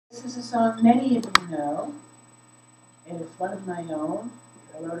This is a song many of you know, and it's one of my own.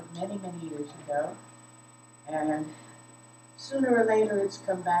 I wrote it many, many years ago, and sooner or later it's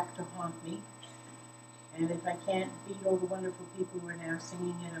come back to haunt me. And if I can't beat all the wonderful people who are now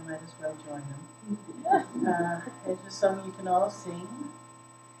singing it, I might as well join them. It's a song you can all sing.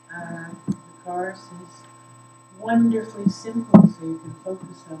 The chorus is wonderfully simple, so you can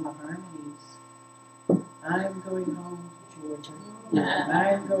focus on the harmonies. I'm going home to Georgia.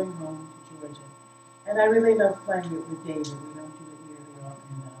 I'm going home to Georgia. And I really love playing it with David. We don't do it nearly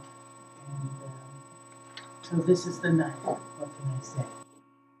often enough. And so this is the night. What can I say?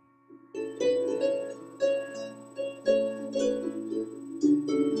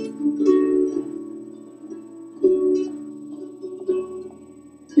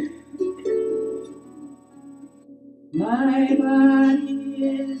 My body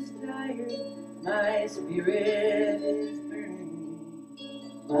is tired, my spirit is burning.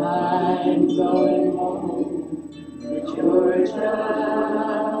 I'm going home to Georgia.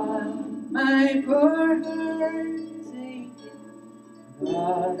 My poor heart is aching for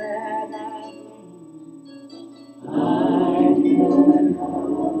all that I've known. I'm going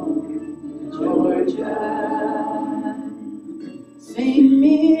home to Georgia. Sing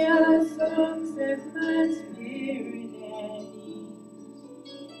me a song, set my spirit at ease.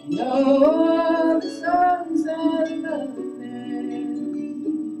 You know all the songs I love best.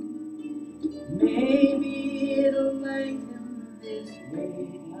 Maybe it'll lighten this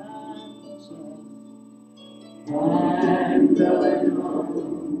weight on my chest. I'm going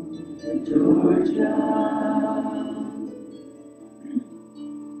home to Georgia.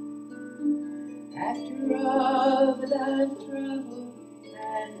 After all that I've traveled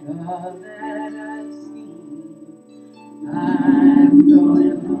and all that I've seen, I'm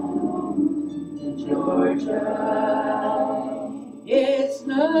going home to Georgia. It's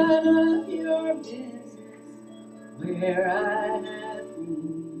none of your business where I have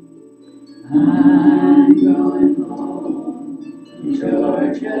been. I'm going home to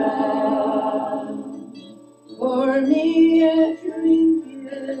Georgia. For me a drink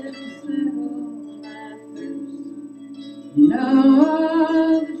is settle my thirst. You know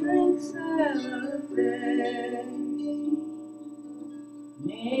all the drinks I love best.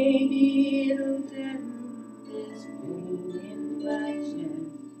 Maybe it'll deaden this pain in my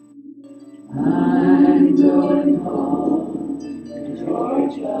chest. I'm going home to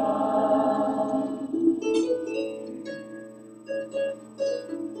Georgia.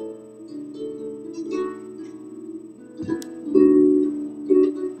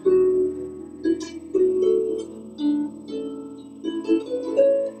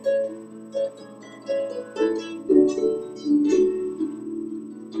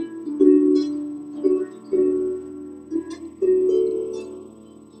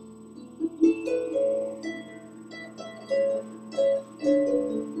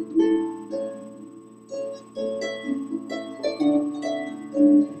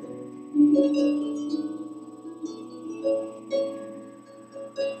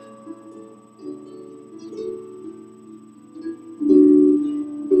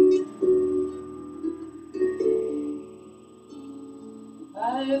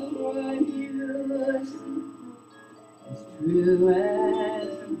 I've brought you a secret as true as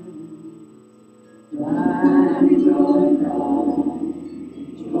the moon. I'm going home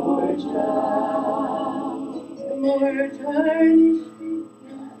to Georgia. The more tarnished it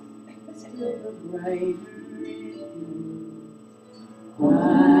gets, still the brighter it is.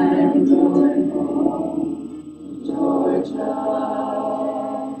 I'm going home to Georgia.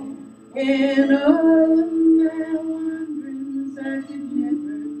 And all of my wanderings I could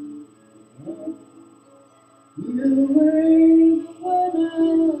never forget. You were the one I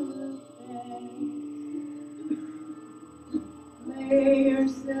loved best. Lay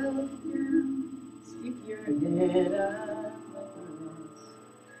yourself down, stick your head up like a rest.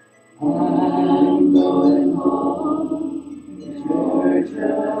 I'm going home to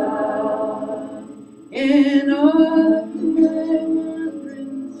Georgia. And all of my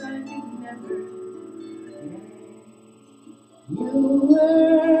wanderings I could never forget. You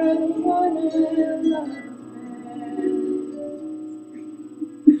were the one I loved best.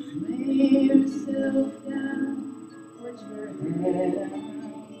 Lay yourself down, put your head up.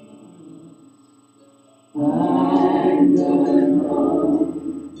 I'm going home